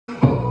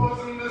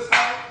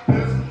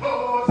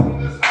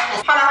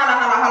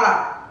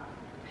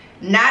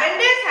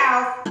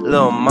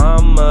little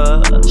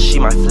mama, she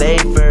my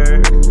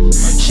flavor.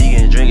 She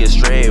can drink it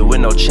straight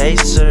with no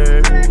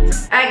chaser.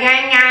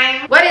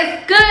 Gang. What is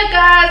good,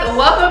 guys?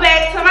 Welcome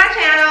back to my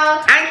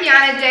channel. I'm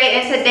Kiana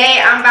J, and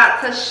today I'm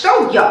about to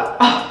show y'all,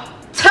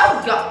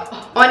 tell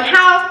y'all on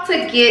how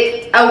to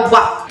get a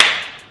WAP.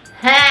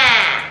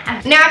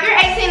 Now, if you're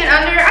 18 and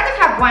under, I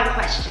just have one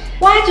question.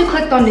 Why'd you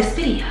click on this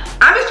video?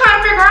 I'm just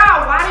trying to figure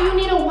out, why do you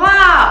need a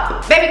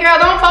WAP? Baby girl,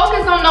 don't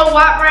focus on no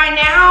WAP right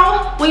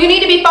now. Well, you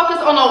need to be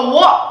focused on a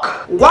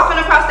walk. Walking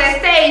across that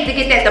stage to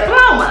get that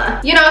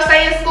diploma. You know,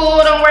 stay in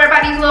school, don't worry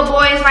about these little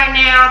boys right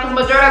now, because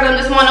majority of them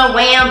just want to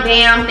wham,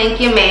 bam, thank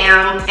you,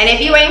 ma'am. And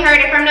if you ain't heard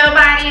it from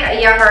nobody,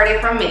 you heard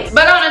it from me.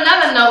 But on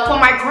another note, for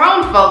my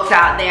grown folks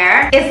out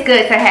there, it's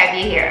good to have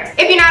you here.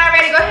 If you're not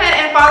already, go ahead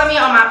and follow me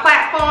on my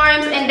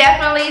platforms, and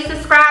definitely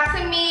subscribe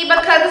to me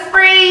because it's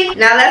free.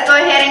 Now let's go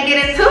ahead and get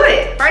into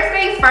it. First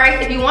things first,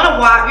 if you want a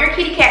WAP, your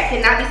kitty cat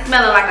cannot be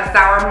smelling like a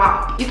sour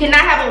mop. You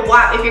cannot have a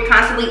WAP if you're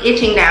constantly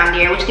itching down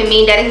there, which can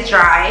mean that it's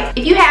dry.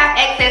 If you have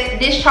excess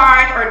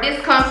discharge or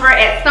discomfort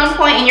at some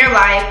point in your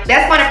life,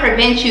 that's going to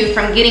prevent you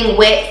from getting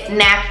wet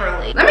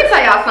naturally. Let me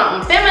tell y'all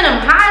something.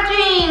 Feminine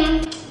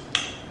hygiene,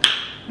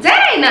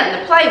 that ain't nothing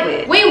to play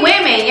with. We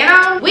women, you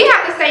know, we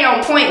have to stay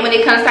on point when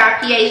it comes to our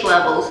pH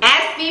levels.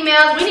 As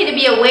females, we need to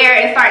be aware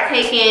and start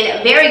taking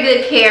very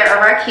good care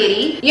of our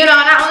kitty. You know,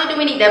 not only do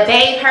we need to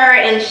bathe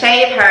her and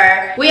shave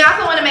her, we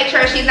also want to make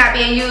sure she's not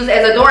being used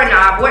as a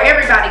doorknob where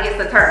everybody gets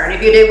a turn,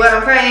 if you dig what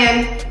I'm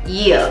saying.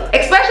 Yeah,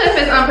 especially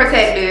if it's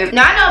unprotected.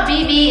 Now, I know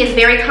BV is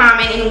very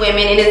common in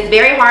women and it's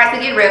very hard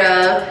to get rid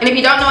of. And if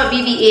you don't know what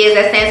BV is,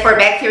 that stands for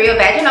bacterial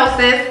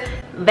vaginosis.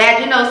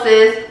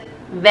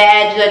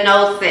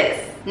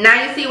 Vaginosis.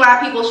 Now you see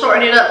why people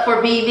shorten it up for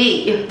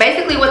BV.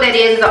 Basically what that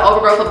is an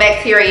overgrowth of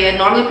bacteria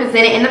normally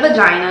presented in the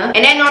vagina.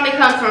 And that normally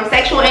comes from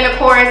sexual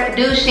intercourse,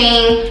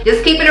 douching.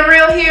 Just keeping it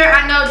real here,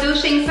 I know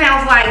douching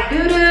sounds like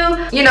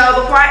doo-doo. You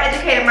know, before I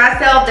educated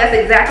myself, that's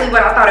exactly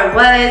what I thought it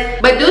was.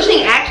 But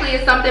douching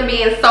actually is something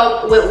being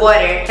soaked with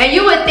water. And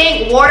you would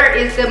think water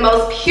is the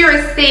most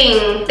purest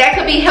thing that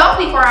could be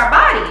healthy for our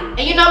body.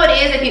 And you know it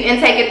is if you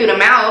intake it through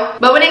the mouth.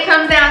 But when it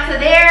comes down to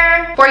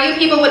there, for you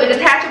people with a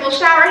detachable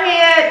shower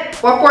head,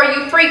 or for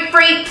you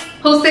freaks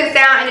who sits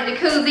down in a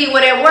jacuzzi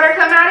where that water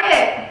come out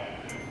at,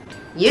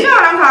 you know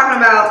what I'm talking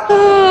about.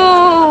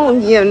 Oh,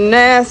 you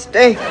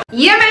nasty.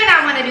 You may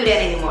not want to do that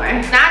anymore.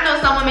 Now, I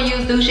know some women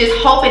use douches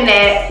hoping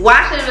that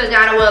washing the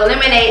vagina will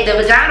eliminate the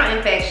vaginal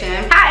infection.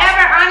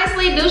 However,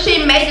 honestly,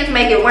 douching may just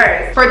make it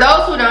worse. For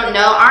those who don't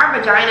know, our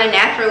vagina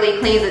naturally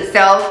cleans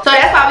itself. So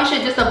that's why we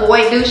should just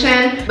avoid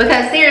douching,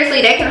 because seriously,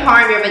 they can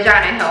harm your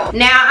vagina health.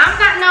 Now, I'm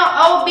not no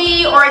OB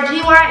or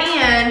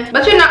GYN,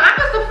 but you know, I'm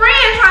just a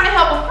friend trying to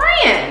help a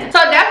friend.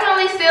 So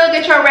definitely still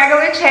get your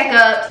regular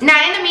checkups. Now,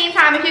 in the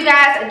meantime, if you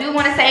guys do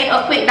want to save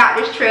a quick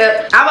doctor's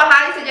trip, I would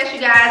highly suggest you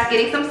guys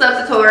getting some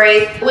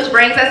suppositories, which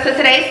brings us to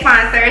today's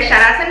sponsor. Shout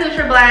out to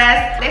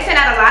NutraBlast. They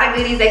send out a lot of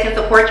goodies that can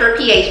support your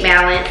pH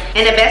balance,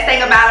 and the best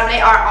thing about them,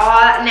 they are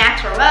all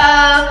natural.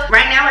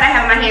 Right now what I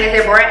have in my hand is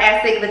their boric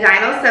acid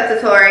vaginal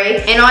suppository,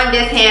 and on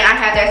this hand I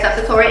have their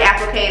suppository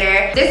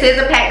applicator. This is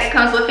a pack that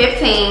comes with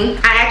 15.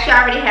 I actually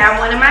already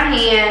have one in my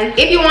hand.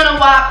 If you want to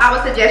WAP, I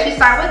would suggest you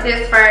start with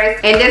this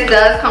first, and this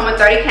does come with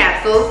 30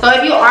 capsules. So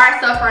if you are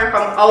suffering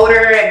from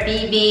odor,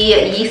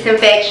 BV, yeast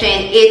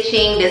infection,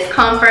 itching,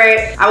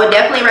 discomfort, I would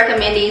definitely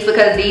recommend these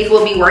because these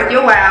will be worth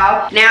your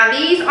while. Now,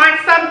 these aren't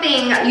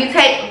something you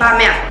take by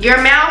mouth. Your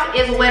mouth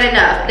is wet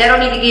enough. They don't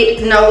need to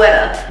get no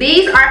wetter.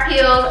 These are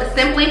pills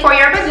simply for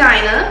your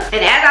vagina.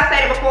 And as I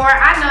stated before,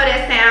 I know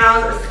that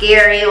sounds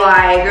scary,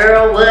 like,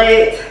 girl,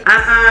 what?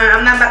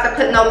 I'm not about to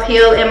put no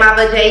pill in my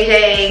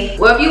vajayjay.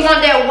 Well, if you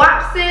want that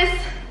WAP, sis,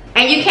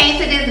 and you came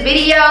to this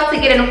video to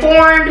get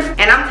informed,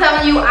 and I'm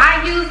telling you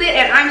I use it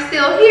and I'm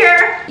still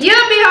here,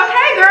 you'll be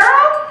okay,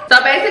 girl.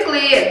 So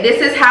basically, this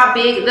is how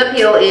big the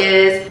pill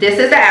is. This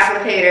is the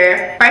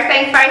applicator. First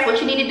things first, what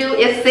you need to do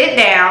is sit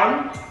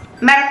down.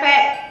 Matter of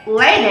fact,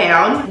 lay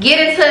down. Get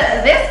into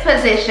this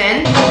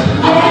position.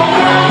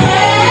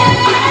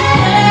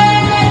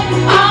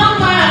 On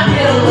my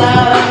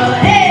pillow.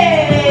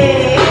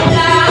 Hey.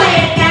 Lay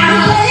it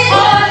down. Lay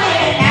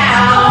it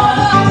down.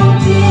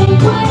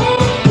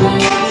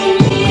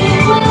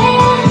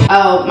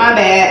 Oh, my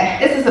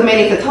bad. This is a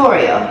mini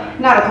tutorial,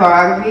 not a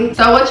choreography.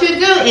 So what you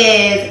do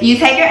is you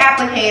take your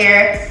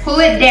applicator, pull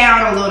it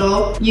down a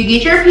little, you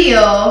get your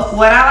peel.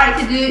 What I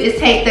like to do is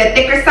take the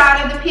thicker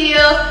side of the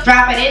peel,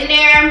 drop it in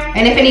there,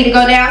 and if it need to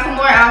go down some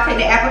more, I'll take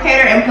the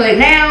applicator and put it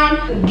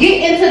down.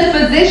 Get into the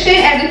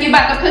position as if you're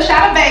about to push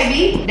out a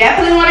baby.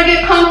 Definitely want to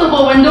get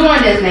comfortable when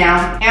doing this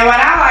now. And what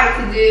I like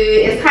to do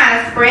is kind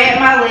of spread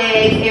my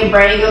legs and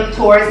bring them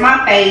towards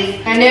my face.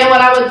 And then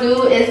what I would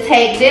do is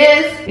take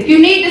this. If you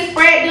need to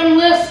spread them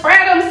lips,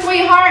 spread them,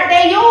 sweetheart,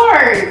 they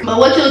yours. But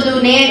what you'll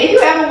do then, if you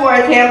ever wore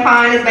a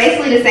tampon, it's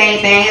basically the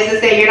same thing. As I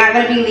said, you're not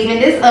going to be leaving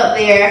this up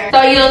there.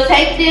 So you'll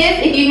take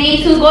this. If you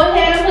need to, go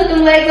ahead and put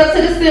them legs up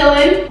to the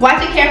ceiling.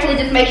 Watch it carefully,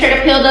 just make sure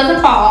the pill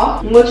doesn't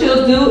fall. What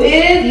you'll do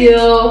is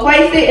you'll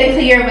place it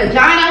into your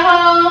vagina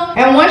hole.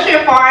 And once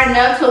you're far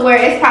enough to where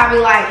it's probably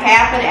like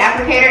half of the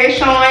applicator is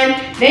showing,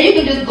 then you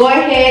can just go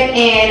ahead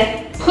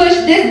and push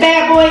this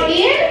bad boy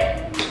in.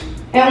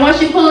 And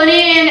once you pull it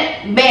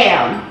in,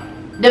 bam.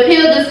 The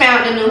pill just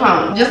found a new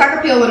home. Just like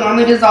a pill would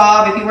normally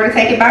dissolve if you were to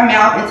take it by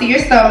mouth into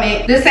your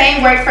stomach, the same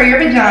works for your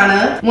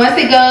vagina. Once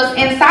it goes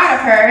inside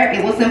of her,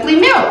 it will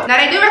simply melt. Now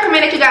they do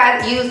recommend that you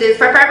guys use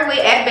this preferably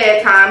at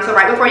bedtime. So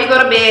right before you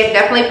go to bed,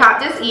 definitely pop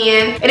this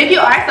in. And if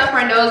you are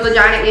suffering those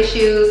vagina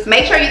issues,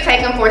 make sure you take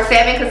them for 7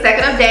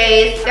 consecutive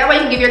days. That way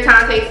you can give your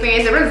time to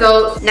experience the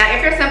results. Now if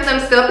your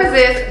symptoms still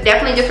persist,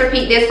 definitely just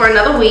repeat this for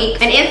another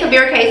week. And in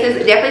severe cases,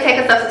 definitely take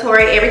a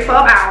suppository every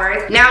 12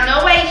 hours. Now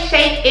no way,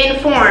 shape,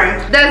 and form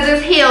does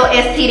this heal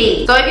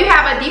STD. So if you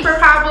have a deeper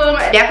problem,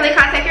 definitely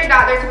contact your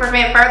doctor to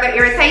prevent further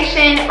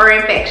irritation or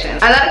infection.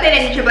 Another thing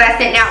that NutraBlast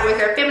sent out was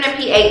their feminine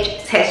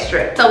pH test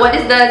strip. So what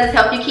this does is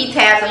help you keep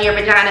tabs on your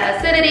vagina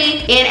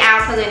acidity and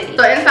alkalinity.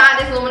 So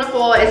inside this aluminum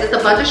foil is just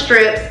a bunch of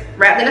strips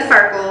wrapped in a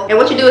circle, and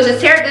what you do is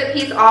just tear a good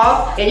piece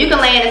off, and you can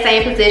lay in the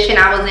same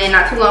position I was in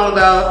not too long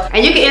ago,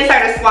 and you can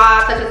insert a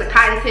swab such as a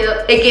cotton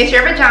tip against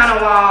your vagina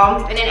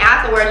wall, and then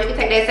afterwards you can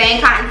take that same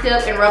cotton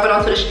tip and rub it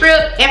onto the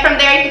strip, and from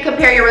there you can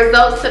compare your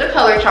results to the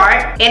color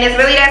chart. And it's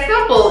really that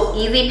simple,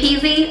 easy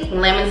peasy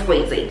lemon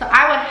squeezy. So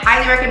I would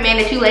highly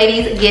recommend that you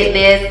ladies get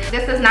this.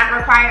 This does not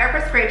require a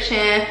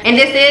prescription, and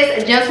this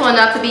is gentle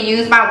enough to be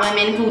used by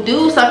women who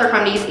do suffer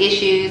from these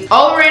issues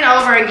over and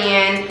over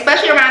again,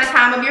 especially around the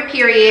time of your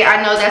period.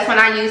 I know that's when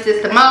I use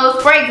this the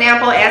most. For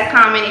example, as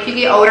common, if you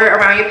get odor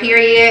around your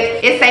period,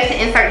 it's safe to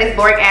insert this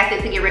boric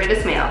acid to get rid of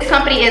the smell. This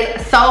company is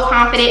so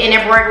confident in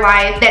their Boric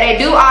Life that they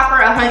do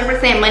offer a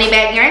 100% money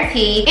back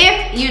guarantee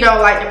if you don't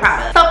like the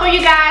product. So for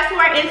you guys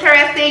who are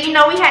interested, you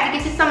know we had to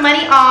get you some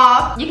money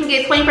off. You can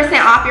get 20%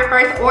 off your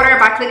first order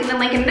by clicking the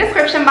link in the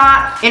description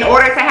box. In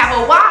order to have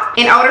a WAP,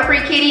 an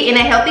odor-free kitty, and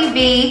a healthy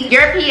V,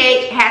 your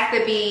pH has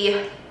to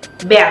be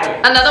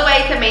balanced. Another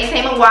way to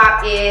maintain a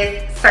WAP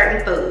is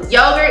certain foods.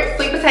 Yogurt,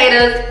 sweet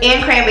potatoes,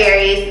 and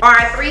cranberries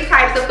are 3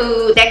 types of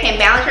food that can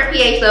balance your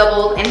pH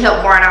levels and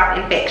help ward off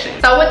infection.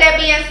 So with that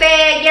being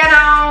said, you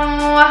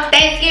know,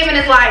 Thanksgiving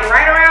is like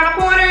right around the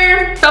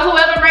corner. So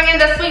whoever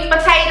bringing the sweet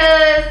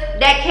potatoes,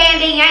 that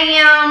candy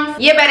yams,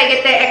 you better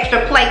get that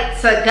extra plate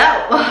to go.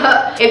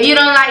 If you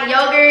don't like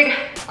yogurt,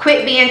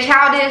 quit being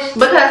childish,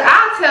 because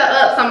I'll tear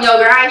up some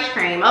yogurt ice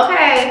cream,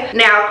 okay?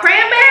 Now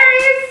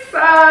cranberries,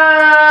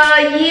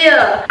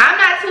 yeah, I'm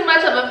not too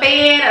much of a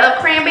fan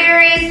of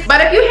cranberries,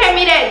 but if you hand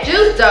me that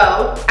juice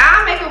though,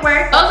 I'll make it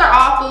work. Those are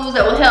all foods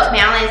that will help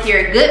balance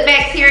your good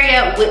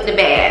bacteria with the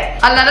bad.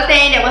 Another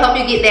thing that will help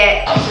you get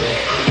that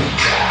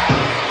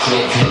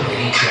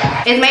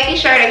is making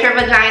sure that your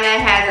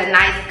vagina has a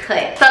nice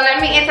cut. So let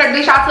me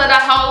introduce y'all to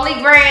the holy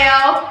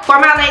grail.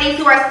 For my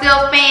ladies who are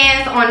still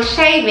fans on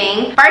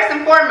shaving, first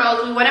and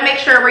foremost, we want to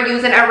make sure we're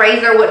using a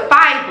razor with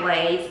 5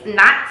 blades,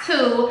 not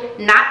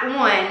 2, not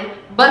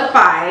 1, but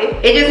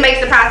 5. It just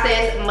makes the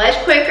process much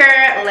quicker,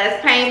 less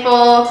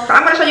painful. So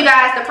I'm going to show you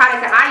guys the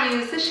products that I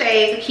use to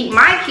shave to keep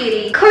my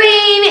kitty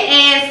clean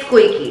and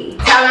squeaky.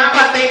 Tell them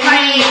pussy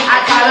clean, I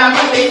tell them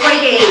pussy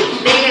squeaky.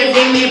 Niggas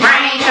give me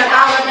brain, cause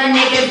all of the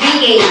niggas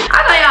be. I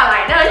know y'all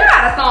like, no, you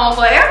got a song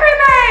for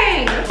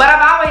everything. But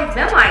I've always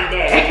been like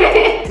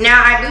that.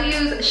 Now I do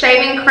use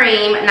shaving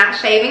cream, not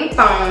shaving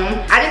foam.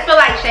 I just feel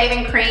like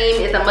shaving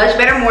cream is a much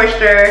better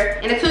moisture.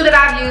 And the 2 that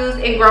I've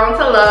used and grown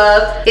to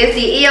love is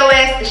the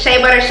EOS Shea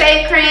Butter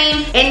Shave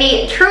Cream and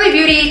the Truly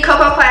Beauty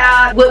Cocoa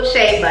Cloud Whipped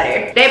Shave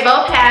Butter. They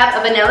both have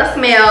a vanilla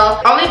smell.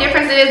 Only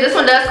difference is this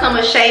one does come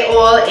with shea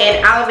oil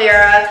and aloe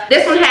vera.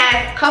 This one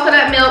has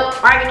coconut milk,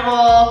 argan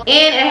oil,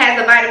 and it has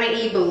a vitamin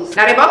E boost.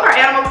 Now they both are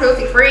animal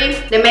cruelty free.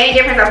 The main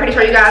difference I'm pretty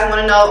sure you guys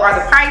want to know are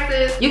the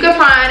prices. You can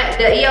find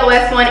the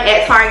EOS one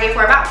at Target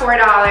for about $4.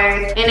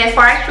 And as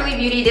far as Truly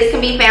Beauty, this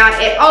can be found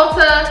at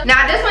Ulta.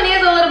 Now this one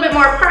is a little bit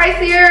more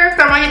pricier,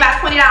 so around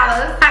about $20.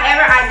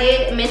 However, I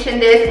did mention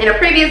this in a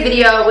previous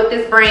video with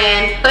this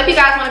brand. So if you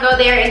guys want to go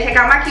there and check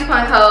out my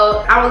coupon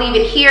code, I will leave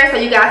it here so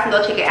you guys can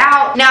go check it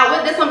out. Now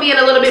with this one being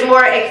a little bit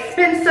more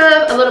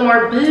expensive, a little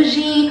more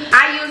bougie,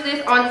 I use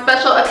this on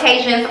special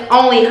occasions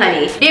only,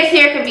 honey. This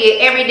here can be an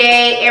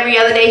everyday, every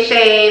other day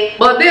shave,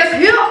 but this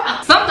here,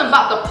 something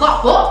about to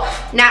pop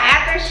off. Now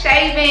after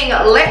shaving,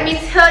 let me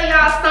tell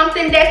y'all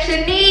something that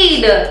you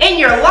need in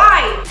your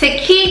life to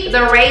keep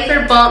the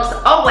razor bumps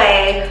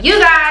away. You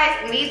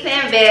guys need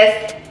to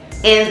invest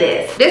in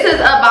this. This is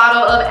a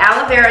bottle of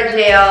aloe vera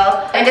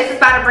gel, and this is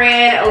by the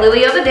brand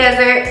Lily of the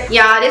Desert.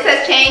 Y'all, this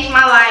has changed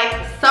my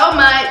life so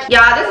much.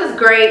 Y'all, this is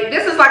great.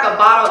 This is like a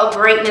bottle of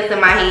greatness in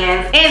my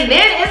hands. And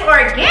then it's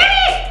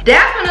organic.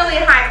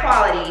 Definitely high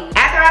quality.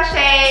 After I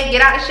shave,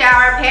 get out the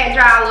shower, pat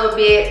dry a little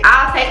bit,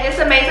 I'll take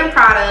this amazing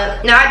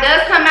product. Now it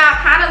does come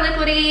out kind of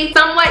liquidy,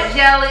 somewhat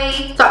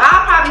jelly. So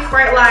I'll probably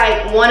squirt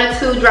like 1 or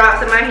 2 drops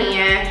in my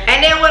hand.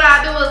 And then what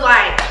I'll do is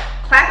like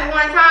Clap it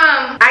one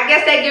time. I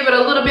guess they give it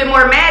a little bit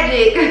more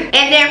magic.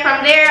 And then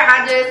from there,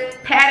 I just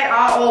pat it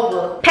all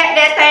over. Pat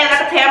that thing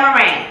like a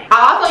tamarind. I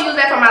also use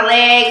that for my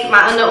legs,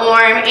 my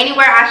underarm,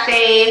 anywhere I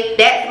shave.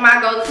 That's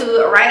my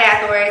go-to right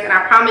afterwards. And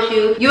I promise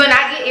you, you will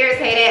not get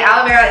irritated.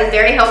 Aloe vera is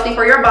very healthy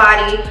for your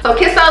body. So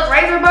kiss those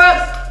razor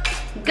bumps.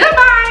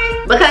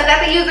 Goodbye. Because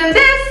after using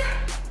this,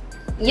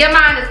 your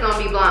mind is gonna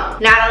be blown.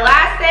 Now the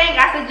last thing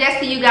I suggest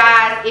to you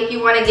guys, if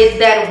you wanna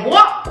get that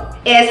WAP,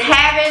 is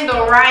having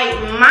the right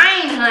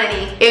mind,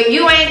 honey. If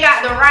you ain't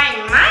got the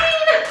right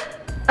mind,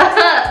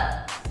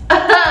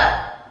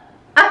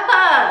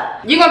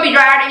 you're gonna be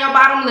drier than your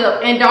bottom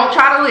lip, and don't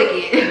try to lick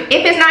it.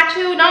 If it's not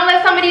you, don't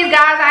let some of these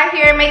guys out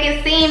here make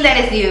it seem that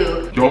it's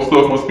you. Your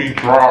stuff must be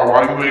dry.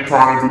 Why you ain't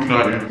trying to do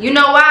nothing? You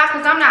know why?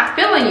 Because I'm not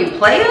feeling you,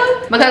 player.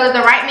 Because if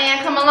the right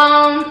man come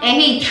along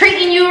and he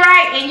treating you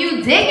right and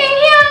you digging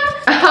him,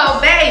 oh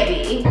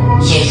baby.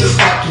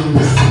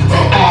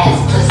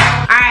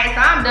 Alright,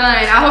 so I'm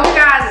done. I hope you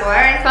guys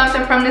learned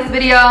something from this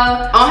video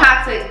on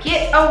how to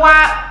get a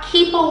WAP,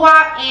 keep a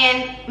WAP,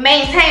 and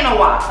maintain a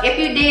WAP. If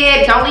you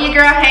did, don't leave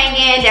your girl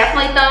hanging.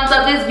 Definitely thumbs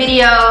up this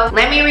video.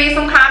 Let me read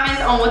some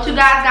comments on what you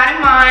guys got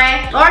in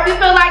mind. Or if you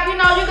feel like, you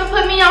know, you can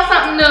put me on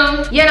something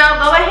new, you know,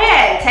 go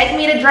ahead. Take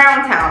me to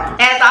Drown Town.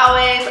 As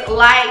always,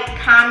 like,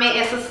 comment,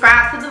 and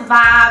subscribe to the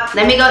vibe.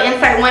 Let me go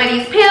insert one of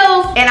these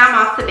pills, and I'm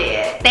off to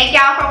bed. Thank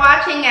y'all for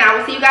watching, and I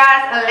will see you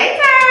guys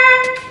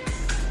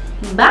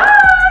later.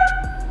 Bye.